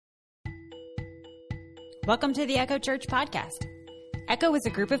Welcome to the Echo Church podcast. Echo is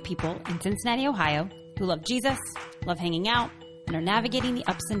a group of people in Cincinnati, Ohio, who love Jesus, love hanging out, and are navigating the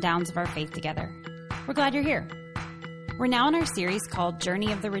ups and downs of our faith together. We're glad you're here. We're now in our series called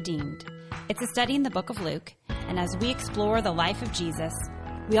Journey of the Redeemed. It's a study in the book of Luke, and as we explore the life of Jesus,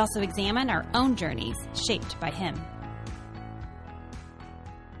 we also examine our own journeys shaped by him.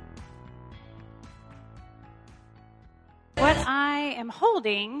 What I am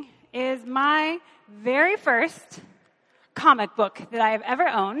holding is my very first comic book that I have ever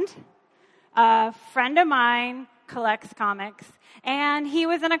owned. A friend of mine collects comics, and he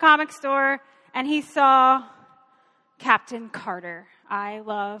was in a comic store, and he saw Captain Carter. I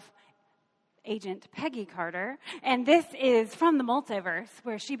love Agent Peggy Carter, and this is from the multiverse,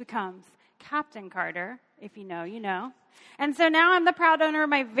 where she becomes Captain Carter. If you know, you know. And so now I'm the proud owner of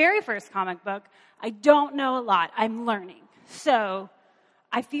my very first comic book. I don't know a lot. I'm learning. So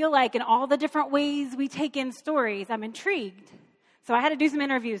I feel like in all the different ways we take in stories, I'm intrigued. So I had to do some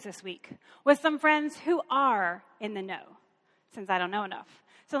interviews this week with some friends who are in the know, since I don't know enough.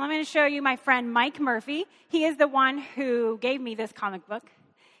 So let me show you my friend Mike Murphy. He is the one who gave me this comic book.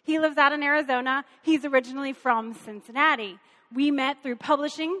 He lives out in Arizona. He's originally from Cincinnati. We met through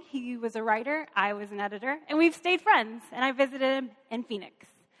publishing. He was a writer. I was an editor. And we've stayed friends. And I visited him in Phoenix.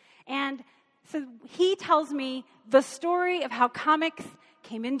 And so he tells me the story of how comics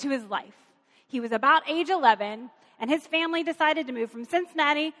came into his life. He was about age 11, and his family decided to move from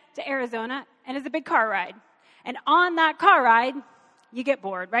Cincinnati to Arizona, and it's a big car ride. And on that car ride, you get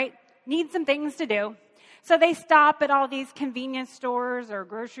bored, right? Need some things to do. So they stop at all these convenience stores or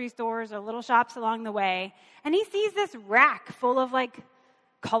grocery stores or little shops along the way, and he sees this rack full of,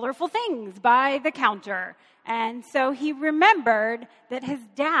 colorful things by the counter. And so he remembered that his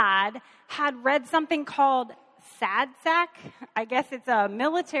dad had read something called Sad Sack. I guess it's a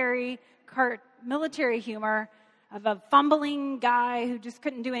military humor of a fumbling guy who just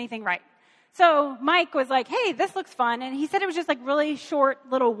couldn't do anything right. So Mike was like, hey, this looks fun. And he said it was just really short,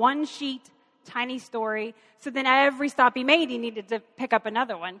 little one-sheet, tiny story. So then every stop he made, he needed to pick up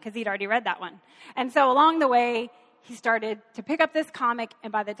another one because he'd already read that one. And so along the way, he started to pick up this comic.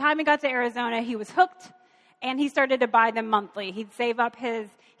 And by the time he got to Arizona, he was hooked. And he started to buy them monthly. He'd save up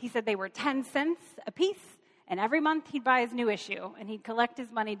he said they were 10 cents a piece. And every month he'd buy his new issue. And he'd collect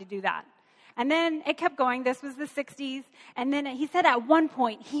his money to do that. And then it kept going. This was the 60s. And then he said at one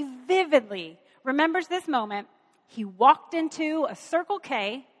point, he vividly remembers this moment. He walked into a Circle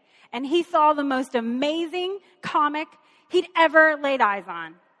K. And he saw the most amazing comic he'd ever laid eyes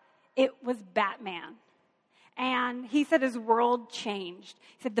on. It was Batman. And he said his world changed.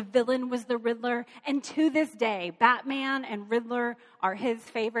 He said the villain was the Riddler. And to this day, Batman and Riddler are his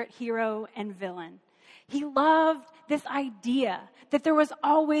favorite hero and villain. He loved this idea that there was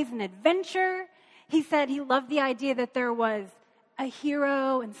always an adventure. He said he loved the idea that there was a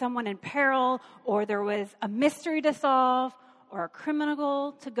hero and someone in peril, or there was a mystery to solve, or a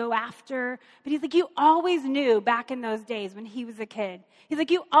criminal to go after. But he's like, you always knew back in those days when he was a kid. He's like,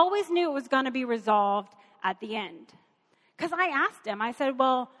 you always knew it was going to be resolved at the end. Because I asked him, I said,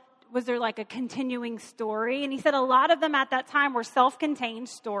 well, was there a continuing story? And he said a lot of them at that time were self-contained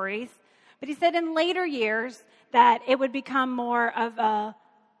stories. But he said in later years that it would become more of a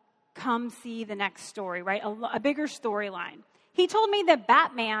come see the next story, right? A bigger storyline. He told me that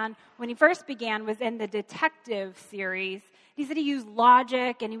Batman, when he first began, was in the detective series. He said he used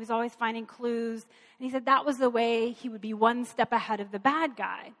logic and he was always finding clues. And he said that was the way he would be one step ahead of the bad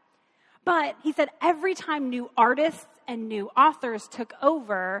guy. But he said every time new artists and new authors took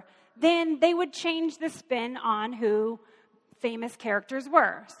over, then they would change the spin on who famous characters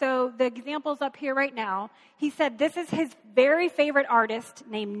were. So the example's up here right now. He said this is his very favorite artist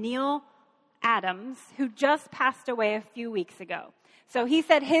named Neil Adams, who just passed away a few weeks ago. So he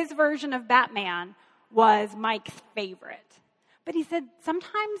said his version of Batman was Mike's favorite. But he said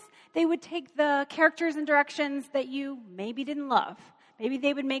sometimes they would take the characters in directions that you maybe didn't love. Maybe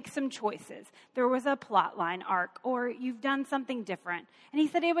they would make some choices. There was a plot line arc, or you've done something different. And he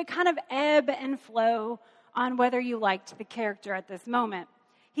said it would kind of ebb and flow on whether you liked the character at this moment.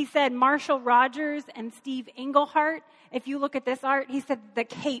 He said Marshall Rogers and Steve Englehart, if you look at this art, he said the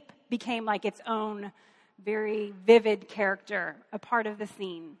cape became its own very vivid character, a part of the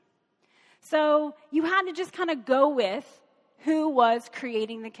scene. So you had to just kind of go with who was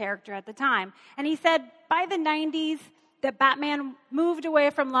creating the character at the time. And he said by the 90s, that Batman moved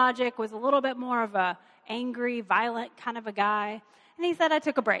away from logic, was a little bit more of a angry, violent kind of a guy. And he said, I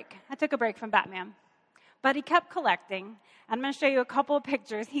took a break. I took a break from Batman. But he kept collecting. I'm going to show you a couple of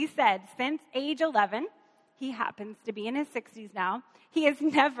pictures. He said since age 11, he happens to be in his 60s now, he has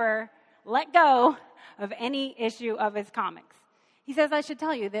never let go of any issue of his comics. He says, I should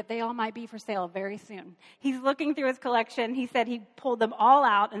tell you that they all might be for sale very soon. He's looking through his collection. He said he pulled them all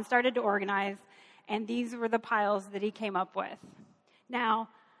out and started to organize, and these were the piles that he came up with. Now,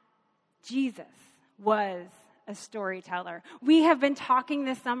 Jesus was a storyteller. We have been talking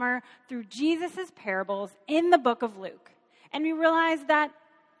this summer through Jesus' parables in the book of Luke. And we realized that,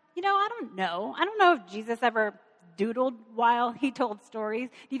 I don't know if Jesus ever doodled while he told stories.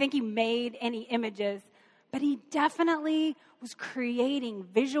 Do you think he made any images? But he definitely was creating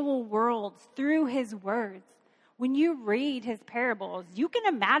visual worlds through his words. When you read his parables, you can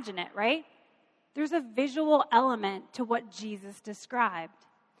imagine it, right? There's a visual element to what Jesus described.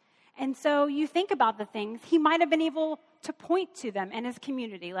 And so you think about the things, he might have been able to point to them in his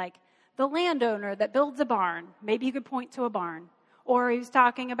community, like the landowner that builds a barn. Maybe you could point to a barn. Or he was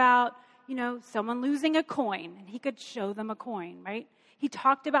talking about, someone losing a coin, and he could show them a coin, right? He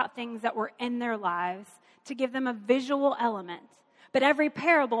talked about things that were in their lives to give them a visual element. But every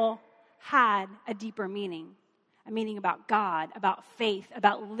parable had a deeper meaning, a meaning about God, about faith,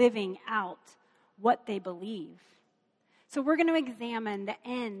 about living out what they believe. So we're going to examine the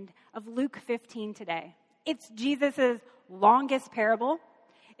end of Luke 15 today. It's Jesus' longest parable.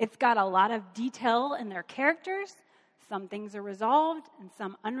 It's got a lot of detail in their characters. Some things are resolved and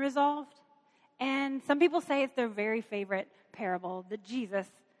some unresolved. And some people say it's their very favorite parable that Jesus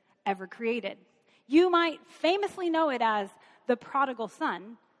ever created. You might famously know it as the prodigal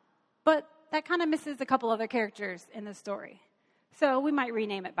son, but that kind of misses a couple other characters in the story. So we might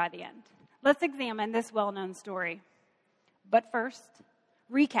rename it by the end. Let's examine this well-known story. But first,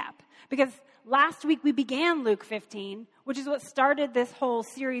 recap. Because last week we began Luke 15, which is what started this whole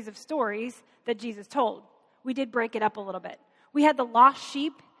series of stories that Jesus told. We did break it up a little bit. We had the lost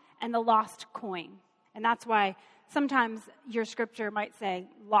sheep and the lost coin. And that's why sometimes your scripture might say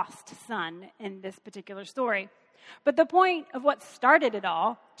lost son in this particular story. But the point of what started it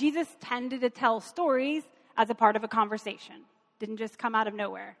all, Jesus tended to tell stories as a part of a conversation. Didn't just come out of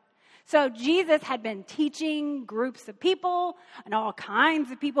nowhere. So Jesus had been teaching groups of people, and all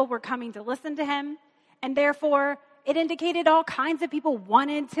kinds of people were coming to listen to him. And therefore, it indicated all kinds of people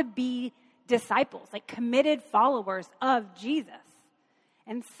wanted to be disciples, like committed followers of Jesus.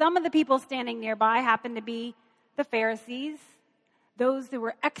 And some of the people standing nearby happened to be the Pharisees, those who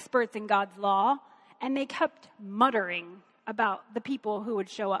were experts in God's law, and they kept muttering about the people who would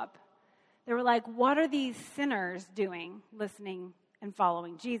show up. They were like, what are these sinners doing listening and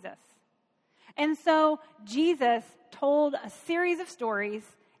following Jesus? And so Jesus told a series of stories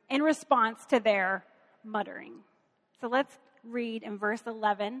in response to their muttering. So let's read in verse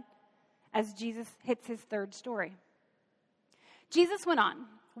 11 as Jesus hits his third story. Jesus went on,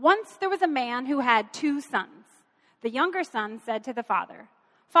 once there was a man who had 2 sons. The younger son said to the father,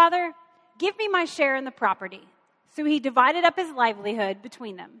 Father, give me my share in the property. So he divided up his livelihood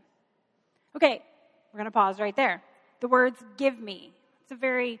between them. Okay, we're going to pause right there. The words give me.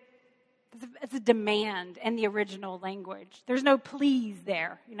 It's a demand in the original language. There's no please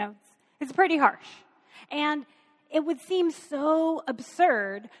there. It's pretty harsh. And it would seem so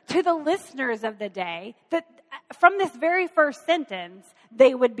absurd to the listeners of the day that from this very first sentence,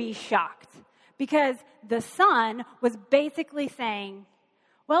 they would be shocked. Because the son was basically saying,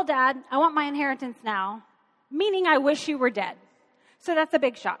 well, Dad, I want my inheritance now, meaning I wish you were dead. So that's a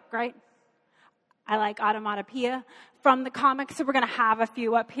big shock, right? I like automatopoeia from the comics, so we're going to have a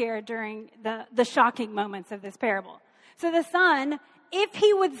few up here during the shocking moments of this parable. So the son, if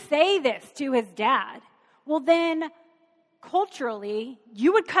he would say this to his dad, well then, culturally,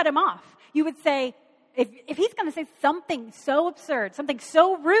 you would cut him off. You would say, if he's going to say something so absurd, something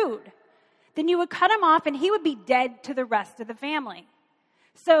so rude, then you would cut him off and he would be dead to the rest of the family.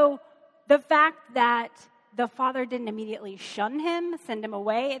 So the fact that the father didn't immediately shun him, send him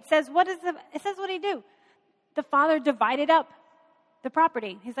away, it says what he do? The father divided up the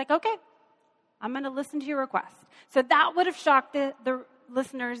property. He's like, okay, I'm going to listen to your request. So that would have shocked the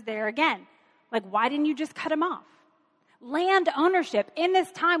listeners there again. Like, why didn't you just cut him off? Land ownership in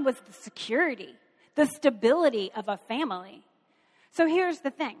this time was the security, the stability of a family. So here's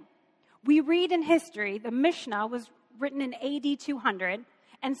the thing. We read in history, the Mishnah was written in AD 200,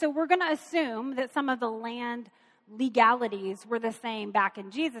 and so we're going to assume that some of the land legalities were the same back in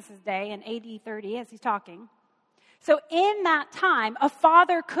Jesus' day, in AD 30 as he's talking. So in that time, a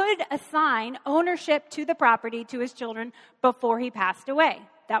father could assign ownership to the property to his children before he passed away.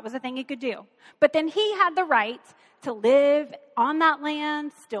 That was a thing he could do. But then he had the right to live on that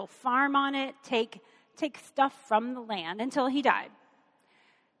land, still farm on it, take stuff from the land until he died.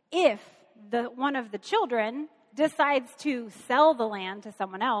 If one of the children decides to sell the land to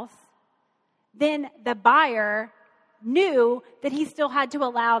someone else, then the buyer knew that he still had to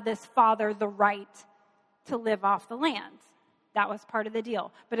allow this father the right to live off the land. That was part of the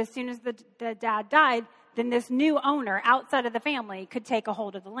deal. But as soon as the dad died, then this new owner outside of the family could take a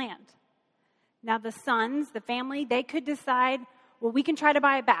hold of the land. Now the sons, the family, they could decide, well, we can try to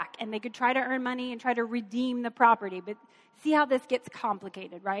buy it back, and they could try to earn money and try to redeem the property. But see how this gets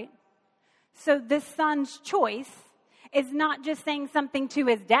complicated, right? So this son's choice is not just saying something to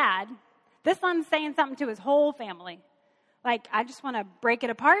his dad. This son's saying something to his whole family. Like, I just want to break it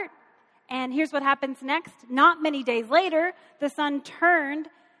apart. And here's what happens next. Not many days later, the son turned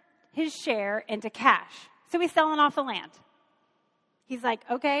his share into cash. So he's selling off the land. He's like,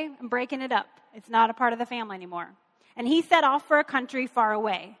 okay, I'm breaking it up. It's not a part of the family anymore. And he set off for a country far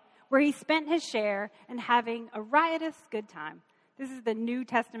away, where he spent his share and having a riotous good time. This is the New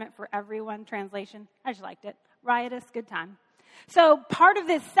Testament for Everyone translation. I just liked it. Riotous good time. So part of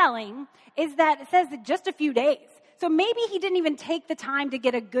this selling is that it says that just a few days. So maybe he didn't even take the time to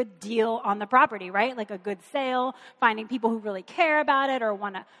get a good deal on the property, right? Like a good sale, finding people who really care about it or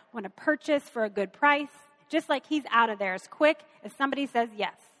want to purchase for a good price. Just like he's out of there as quick as somebody says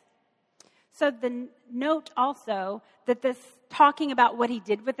yes. So the note also that this talking about what he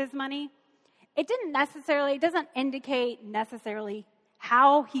did with his money, it doesn't indicate necessarily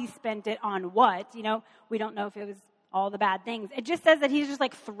how he spent it on what. We don't know if it was all the bad things. It just says that he's just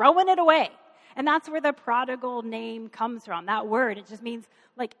like throwing it away. And that's where the prodigal name comes from. That word, it just means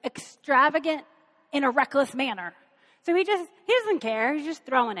like extravagant in a reckless manner. So he doesn't care. He's just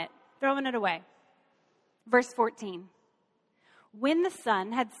throwing it away. Verse 14. When the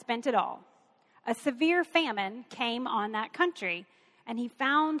son had spent it all, a severe famine came on that country, and he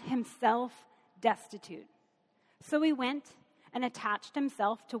found himself destitute. So he went and attached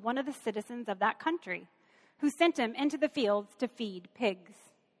himself to one of the citizens of that country, who sent him into the fields to feed pigs.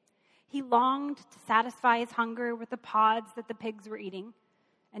 He longed to satisfy his hunger with the pods that the pigs were eating,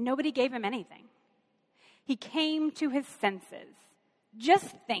 and nobody gave him anything. He came to his senses.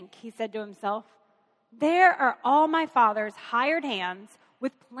 Just think, he said to himself, there are all my father's hired hands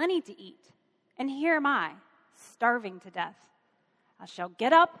with plenty to eat, and here am I, starving to death. I shall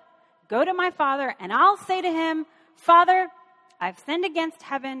get up, go to my father, and I'll say to him, Father, I've sinned against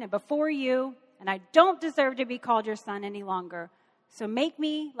heaven and before you, and I don't deserve to be called your son any longer. So make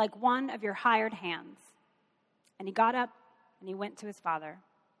me like one of your hired hands. And he got up and he went to his father.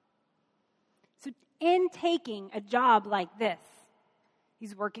 So in taking a job like this,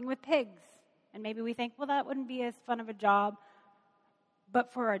 he's working with pigs. And maybe we think, well, that wouldn't be as fun of a job.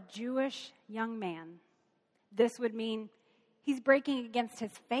 But for a Jewish young man, this would mean he's breaking against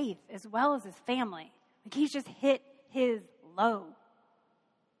his faith as well as his family. Like he's just hit his low.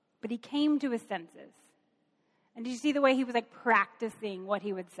 But he came to his senses. And did you see the way he was like practicing what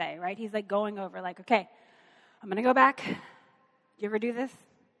he would say, right? He's like going over like, okay, I'm going to go back. Do you ever do this?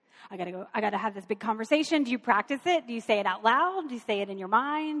 I got to have this big conversation. Do you practice it? Do you say it out loud? Do you say it in your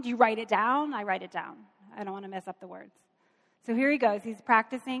mind? Do you write it down? I write it down. I don't want to mess up the words. So here he goes. He's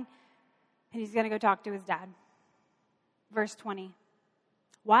practicing, and he's going to go talk to his dad. Verse 20.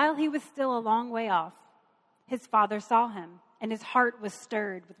 While he was still a long way off, his father saw him, and his heart was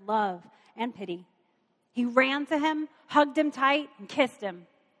stirred with love and pity. He ran to him, hugged him tight, and kissed him.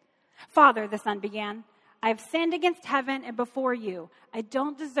 Father, the son began, I have sinned against heaven and before you. I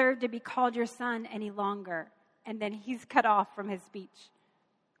don't deserve to be called your son any longer. And then he's cut off from his speech.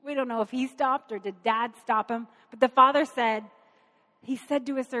 We don't know if he stopped or did dad stop him. But the father said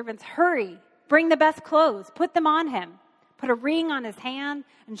to his servants, hurry, bring the best clothes, put them on him. Put a ring on his hand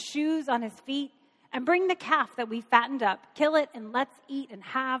and shoes on his feet. And bring the calf that we fattened up, kill it, and let's eat and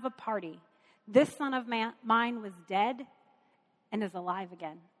have a party. This son of mine was dead and is alive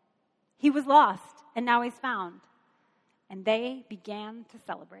again. He was lost, and now he's found. And they began to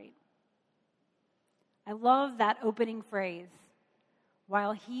celebrate. I love that opening phrase,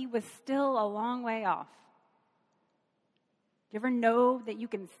 while he was still a long way off. Do you ever know that you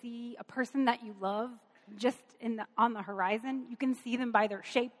can see a person that you love just on the horizon? You can see them by their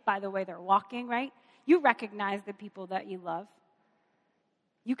shape, by the way they're walking, right? You recognize the people that you love.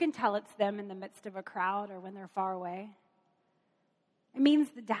 You can tell it's them in the midst of a crowd or when they're far away. It means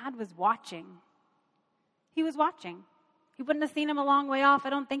the dad was watching. He was watching. He wouldn't have seen him a long way off.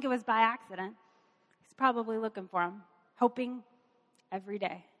 I don't think it was by accident. He's probably looking for him, hoping every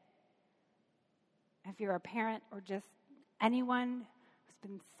day. If you're a parent or just anyone who's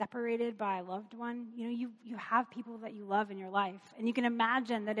been separated by a loved one, you have people that you love in your life. And you can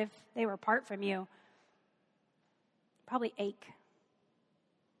imagine that if they were apart from you, probably ache.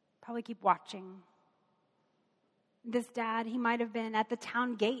 Probably keep watching. This dad, he might have been at the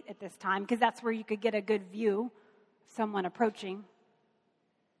town gate at this time because that's where you could get a good view of someone approaching.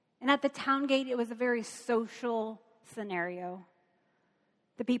 And at the town gate, it was a very social scenario.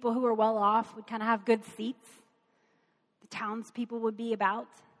 The people who were well off would kind of have good seats. The townspeople would be about.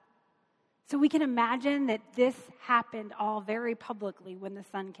 So we can imagine that this happened all very publicly when the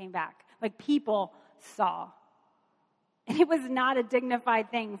son came back. Like people saw. And it was not a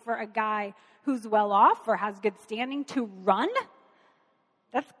dignified thing for a guy who's well off or has good standing to run.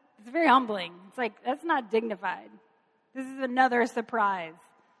 It's very humbling. It's like, that's not dignified. This is another surprise.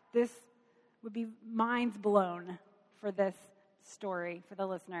 This would be minds blown for this story, for the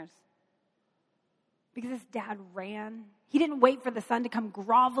listeners. Because this dad ran. He didn't wait for the son to come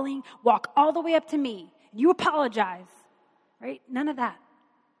groveling, walk all the way up to me, and you apologize, right? None of that.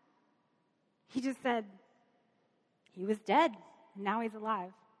 He just said, he was dead, and now he's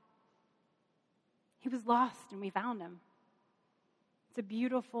alive. He was lost, and we found him. It's a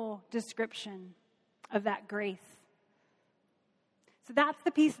beautiful description of that grace. So that's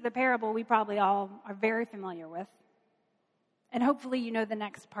the piece of the parable we probably all are very familiar with. And hopefully you know the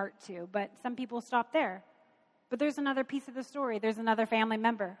next part too, but some people stop there. But there's another piece of the story. There's another family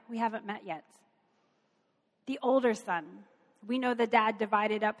member we haven't met yet. The older son. We know the dad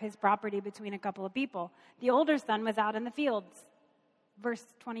divided up his property between a couple of people. The older son was out in the fields. Verse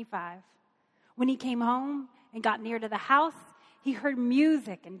 25. When he came home and got near to the house, he heard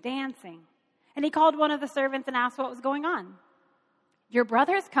music and dancing. And he called one of the servants and asked what was going on. Your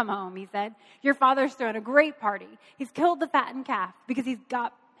brother's come home, he said. Your father's thrown a great party. He's killed the fattened calf because he's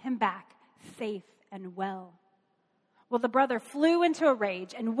got him back safe and well. Well, the brother flew into a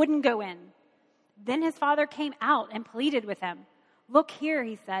rage and wouldn't go in. Then his father came out and pleaded with him. Look here,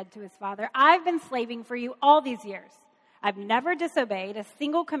 he said to his father, I've been slaving for you all these years. I've never disobeyed a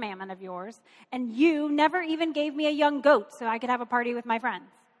single commandment of yours, and you never even gave me a young goat so I could have a party with my friends.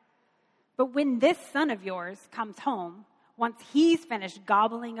 But when this son of yours comes home, once he's finished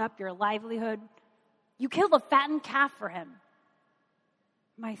gobbling up your livelihood, you killed a fattened calf for him.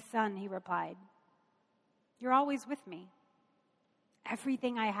 My son, he replied, you're always with me.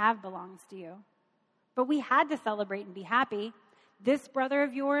 Everything I have belongs to you. But we had to celebrate and be happy. This brother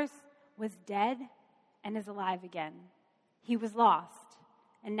of yours was dead and is alive again. He was lost,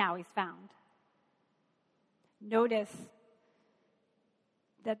 and now he's found. Notice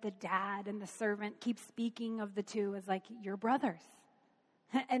that the dad and the servant keep speaking of the two as like, your brothers.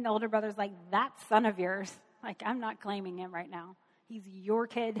 And the older brother's like, that son of yours, like, I'm not claiming him right now. He's your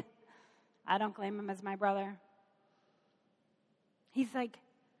kid. I don't claim him as my brother. He's like,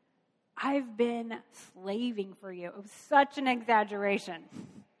 I've been slaving for you. It was such an exaggeration.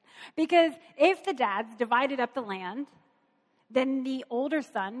 Because if the dad's divided up the land, then the older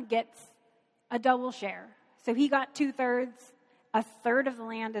son gets a double share. So he got 2/3. A third of the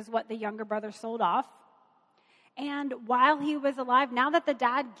land is what the younger brother sold off. And while he was alive, now that the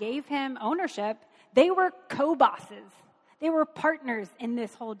dad gave him ownership, they were co-bosses. They were partners in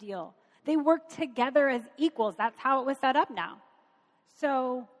this whole deal. They worked together as equals. That's how it was set up now.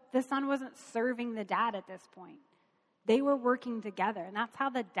 So the son wasn't serving the dad at this point. They were working together, and that's how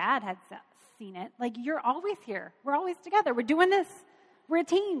the dad had seen it. Like, you're always here. We're always together. We're doing this. We're a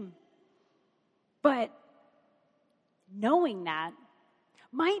team. But knowing that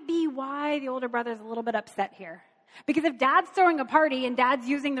might be why the older brother's a little bit upset here. Because if dad's throwing a party and dad's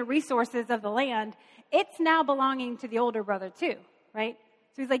using the resources of the land, it's now belonging to the older brother too, right?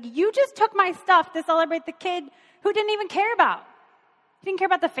 So he's like, you just took my stuff to celebrate the kid who didn't even care about. He didn't care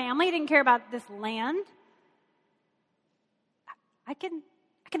about the family. He didn't care about this land. I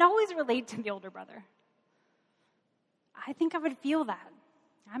can always relate to the older brother. I think I would feel that.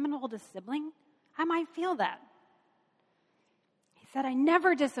 I'm an oldest sibling. I might feel that. He said, I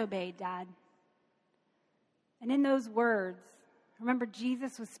never disobeyed, Dad. And in those words, remember,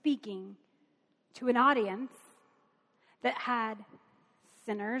 Jesus was speaking to an audience that had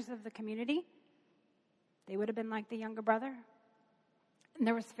sinners of the community. They would have been like the younger brother. And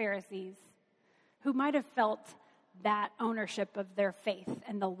there was Pharisees who might have felt that ownership of their faith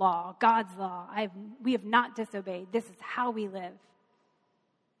and the law, God's law. We have not disobeyed. This is how we live.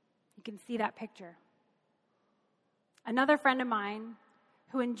 You can see that picture. Another friend of mine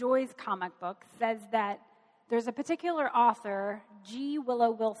who enjoys comic books says that there's a particular author, G.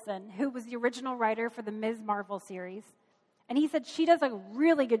 Willow Wilson, who was the original writer for the Ms. Marvel series. And he said she does a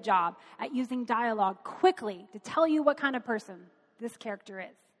really good job at using dialogue quickly to tell you what kind of person this character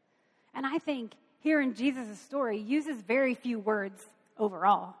is. And I think here in Jesus' story, uses very few words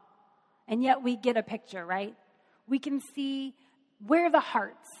overall. And yet we get a picture, right? We can see where the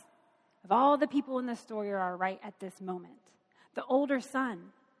hearts, of all the people in the story are right at this moment. The older son.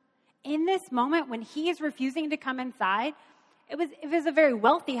 In this moment, when he is refusing to come inside, if it was a very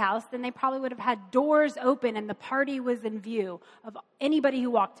wealthy house, then they probably would have had doors open and the party was in view of anybody who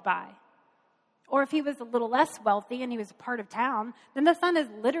walked by. Or if he was a little less wealthy and he was a part of town, then the son is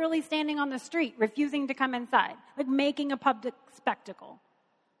literally standing on the street, refusing to come inside, like making a public spectacle.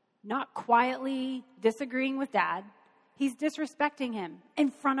 Not quietly disagreeing with dad. He's disrespecting him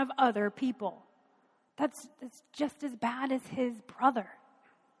in front of other people. That's just as bad as his brother.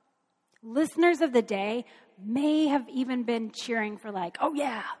 Listeners of the day may have even been cheering for like, oh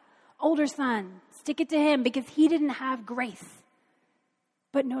yeah, older son, stick it to him because he didn't have grace.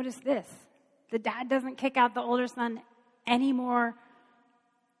 But notice this, the dad doesn't kick out the older son any more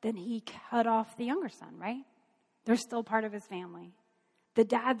than he cut off the younger son, right? They're still part of his family. The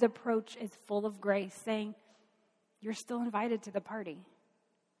dad's approach is full of grace, saying, you're still invited to the party.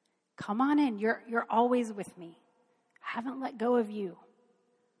 Come on in, you're always with me. I haven't let go of you.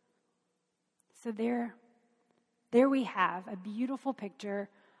 So there we have a beautiful picture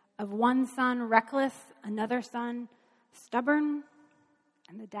of one son reckless, another son stubborn,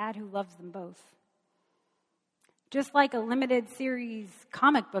 and the dad who loves them both. Just like a limited series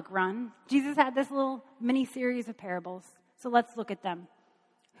comic book run, Jesus had this little mini series of parables. So let's look at them.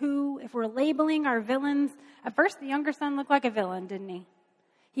 Who, if we're labeling our villains, at first the younger son looked like a villain, didn't he?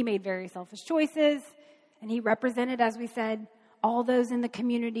 He made very selfish choices, and he represented, as we said, all those in the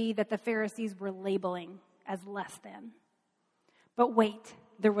community that the Pharisees were labeling as less than. But wait,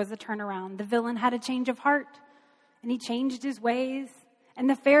 there was a turnaround. The villain had a change of heart, and he changed his ways. And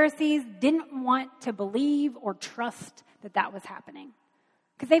the Pharisees didn't want to believe or trust that that was happening.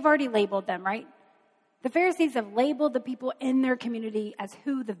 Because they've already labeled them, right? The Pharisees have labeled the people in their community as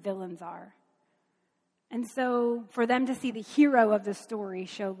who the villains are. And so for them to see the hero of the story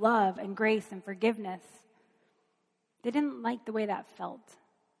show love and grace and forgiveness, they didn't like the way that felt.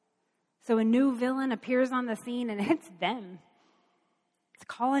 So a new villain appears on the scene, and it's them. It's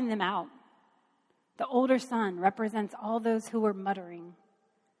calling them out. The older son represents all those who are muttering,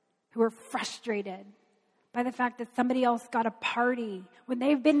 who are frustrated by the fact that somebody else got a party when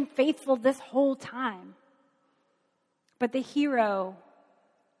they've been faithful this whole time. But the hero,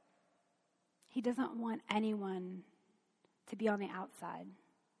 he doesn't want anyone to be on the outside.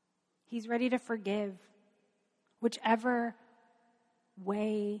 He's ready to forgive whichever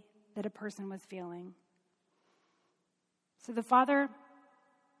way that a person was feeling. So the father,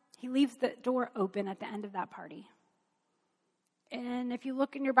 he leaves the door open at the end of that party. And if you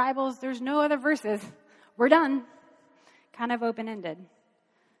look in your Bibles, there's no other verses. We're done. Kind of open-ended.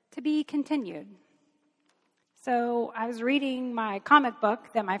 To be continued. So I was reading my comic book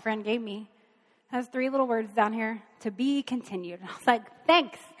that my friend gave me. It has 3 little words down here. To be continued. I was like,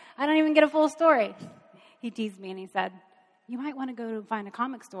 thanks. I don't even get a full story. He teased me and he said, you might want to go to find a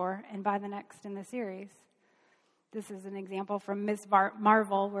comic store and buy the next in the series. This is an example from Ms.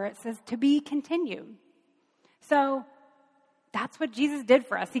 Marvel where it says to be continued. So that's what Jesus did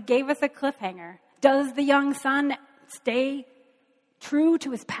for us. He gave us a cliffhanger. Does the young son stay true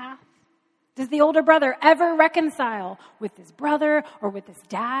to his path? Does the older brother ever reconcile with his brother or with his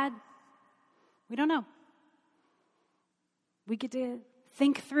dad? We don't know. We get to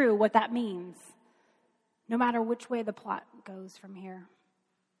think through what that means, no matter which way the plot goes from here.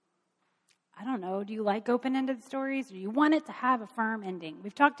 I don't know. Do you like open-ended stories? Or do you want it to have a firm ending?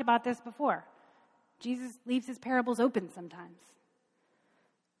 We've talked about this before. Jesus leaves his parables open sometimes.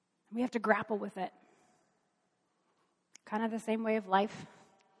 We have to grapple with it. Kind of the same way of life.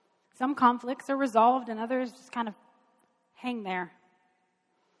 Some conflicts are resolved and others just kind of hang there.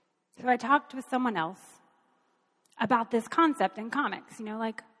 So I talked with someone else about this concept in comics.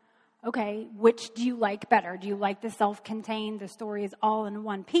 Like, okay, which do you like better? Do you like the self-contained, the story is all in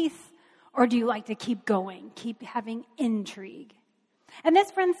one piece? Or do you like to keep going, keep having intrigue? And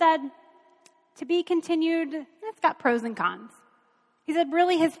this friend said, to be continued, it's got pros and cons. He said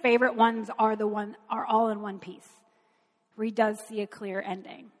really his favorite ones are all in one piece, where he does see a clear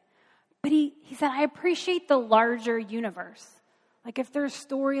ending. But he said, I appreciate the larger universe. Like if there's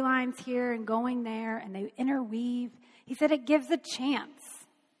storylines here and going there and they interweave, he said it gives a chance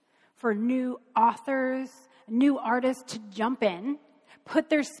for new authors, new artists to jump in, put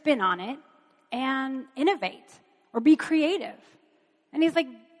their spin on it, and innovate or be creative. And he's like,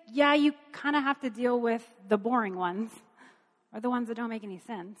 yeah, you kind of have to deal with the boring ones or the ones that don't make any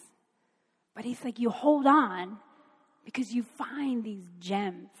sense. But he's like, you hold on because you find these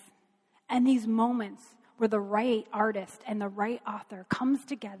gems and these moments where the right artist and the right author comes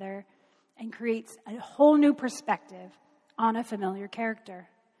together and creates a whole new perspective on a familiar character.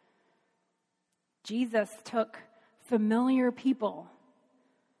 Jesus took familiar people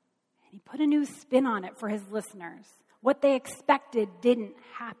and he put a new spin on it for his listeners. What they expected didn't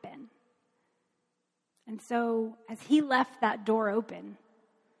happen. And so as he left that door open,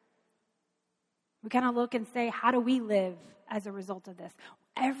 we kind of look and say, how do we live as a result of this?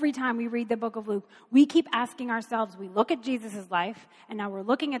 Every time we read the book of Luke, we keep asking ourselves, we look at Jesus' life, and now we're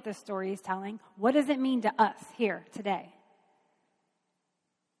looking at the story he's telling. What does it mean to us here today?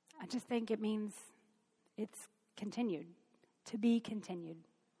 I just think it means it's continued, to be continued.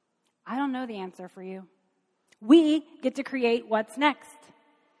 I don't know the answer for you. We get to create what's next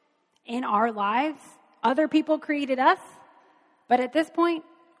in our lives. Other people created us, but at this point,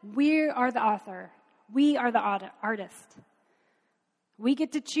 we are the author. We are the artist. We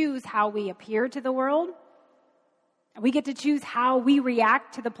get to choose how we appear to the world. We get to choose how we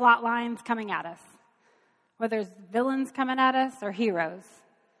react to the plot lines coming at us. Whether it's villains coming at us or heroes.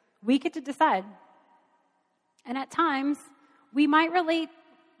 We get to decide. And at times, we might relate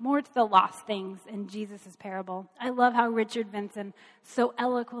more to the lost things in Jesus' parable. I love how Richard Vinson so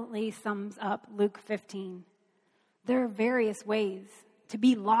eloquently sums up Luke 15. There are various ways to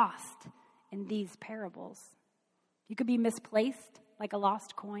be lost in these parables. You could be misplaced, like a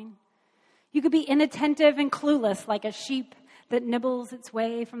lost coin. You could be inattentive and clueless, like a sheep that nibbles its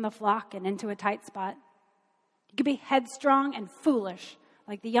way from the flock and into a tight spot. You could be headstrong and foolish,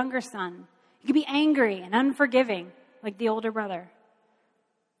 like the younger son. You could be angry and unforgiving, like the older brother.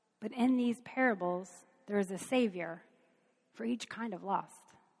 But in these parables, there is a Savior for each kind of lost.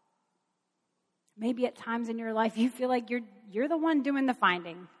 Maybe at times in your life, you feel like you're the one doing the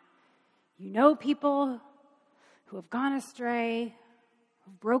finding. You know people who have gone astray,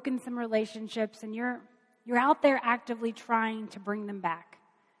 who've broken some relationships, and you're out there actively trying to bring them back.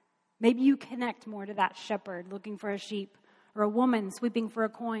 Maybe you connect more to that shepherd looking for a sheep, or a woman sweeping for a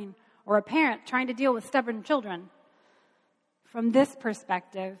coin, or a parent trying to deal with stubborn children. From this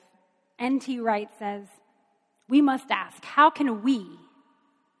perspective, N.T. Wright says, we must ask, how can we,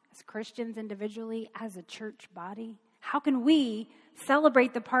 as Christians individually, as a church body, how can we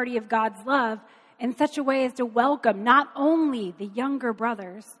celebrate the party of God's love in such a way as to welcome not only the younger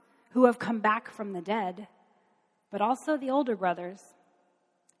brothers who have come back from the dead, but also the older brothers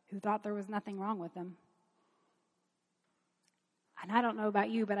who thought there was nothing wrong with them? And I don't know about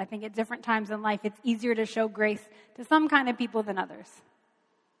you, but I think at different times in life, it's easier to show grace to some kind of people than others.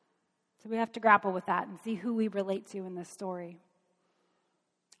 So we have to grapple with that and see who we relate to in this story.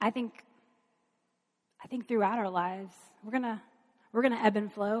 I think throughout our lives, we're gonna ebb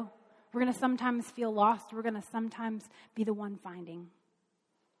and flow. We're gonna sometimes feel lost. We're gonna sometimes be the one finding.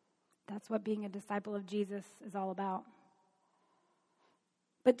 That's what being a disciple of Jesus is all about.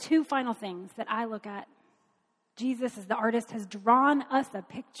 But two final things that I look at. Jesus, as the artist, has drawn us a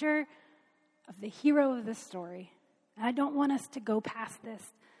picture of the hero of this story. And I don't want us to go past this.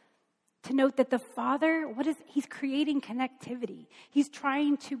 To note that the Father, he's creating connectivity. He's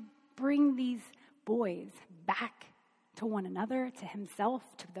trying to bring these boys back to one another, to himself,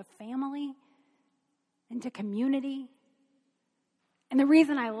 to the family, and to community. And the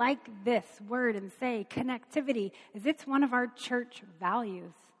reason I like this word and say connectivity is it's one of our church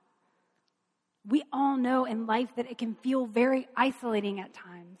values. We all know in life that it can feel very isolating at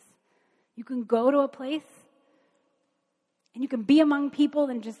times. You can go to a place and you can be among people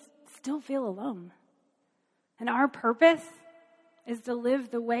and just still feel alone. And our purpose is to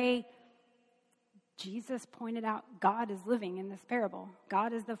live the way Jesus pointed out God is living in this parable.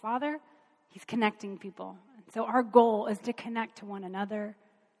 God is the Father. He's connecting people. And so our goal is to connect to one another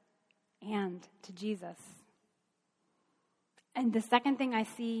and to Jesus. And the second thing I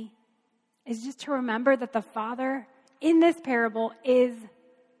see is just to remember that the Father in this parable is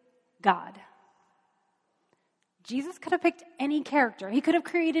God. Jesus could have picked any character. He could have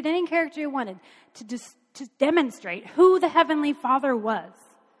created any character he wanted to demonstrate who the Heavenly Father was.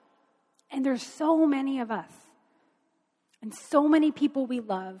 And there's so many of us and so many people we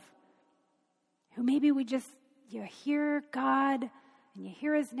love who maybe you hear God and you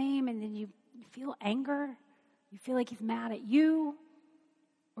hear his name and then you feel anger. You feel like he's mad at you,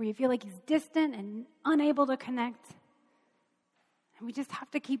 or you feel like he's distant and unable to connect. And we just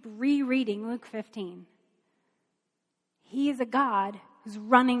have to keep rereading Luke 15. He is a God who's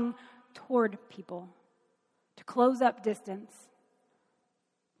running toward people to close up distance,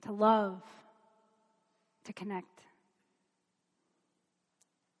 to love, to connect.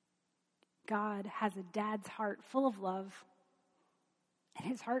 God has a dad's heart full of love, and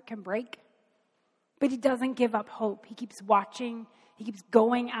his heart can break. But he doesn't give up hope. He keeps watching. He keeps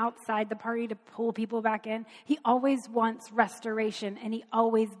going outside the party to pull people back in. He always wants restoration, and he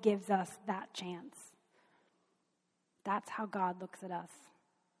always gives us that chance. That's how God looks at us.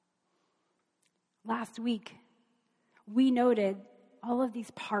 Last week, we noted all of these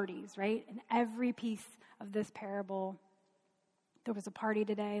parties, right? In every piece of this parable, there was a party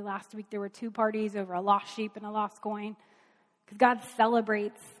today. Last week, there were 2 parties over a lost sheep and a lost coin. Because God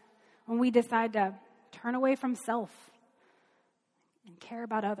celebrates when we decide to turn away from self and care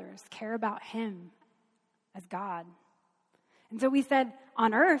about others, care about him as God. And so we said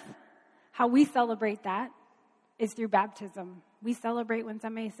on earth, how we celebrate that is through baptism. We celebrate when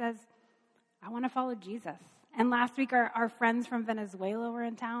somebody says, I want to follow Jesus. And last week, our friends from Venezuela were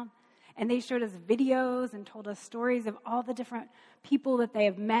in town, and they showed us videos and told us stories of all the different people that they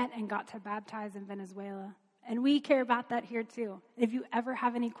have met and got to baptize in Venezuela. And we care about that here too. If you ever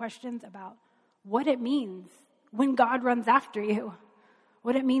have any questions about what it means when God runs after you,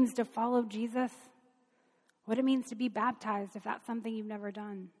 what it means to follow Jesus, what it means to be baptized if that's something you've never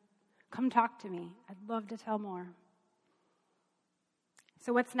done, come talk to me. I'd love to tell more.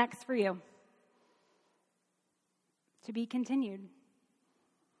 So what's next for you? To be continued.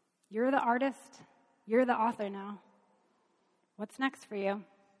 You're the artist. You're the author now. What's next for you?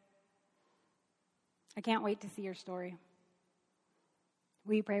 I can't wait to see your story.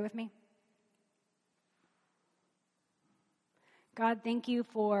 Will you pray with me? God, thank you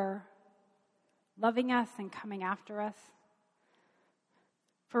for loving us and coming after us,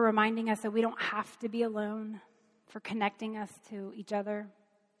 for reminding us that we don't have to be alone, for connecting us to each other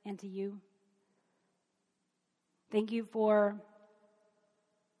and to you. Thank you for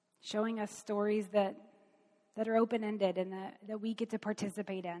showing us stories that are open-ended and that we get to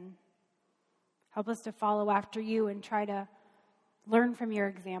participate in. Help us to follow after you and try to learn from your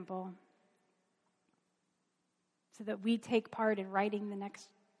example so that we take part in writing the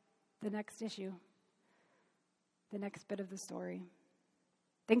next issue, the next bit of the story.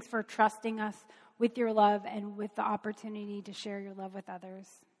 Thanks for trusting us with your love and with the opportunity to share your love with others.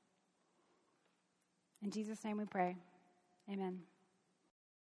 In Jesus' name we pray. Amen.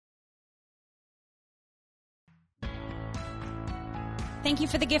 Thank you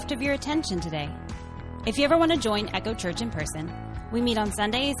for the gift of your attention today. If you ever want to join Echo Church in person, we meet on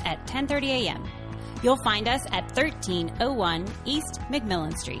Sundays at 10:30 a.m. You'll find us at 1301 East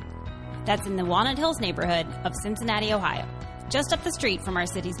McMillan Street. That's in the Walnut Hills neighborhood of Cincinnati, Ohio, just up the street from our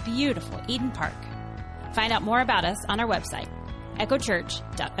city's beautiful Eden Park. Find out more about us on our website,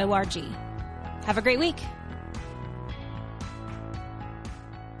 echochurch.org. Have a great week.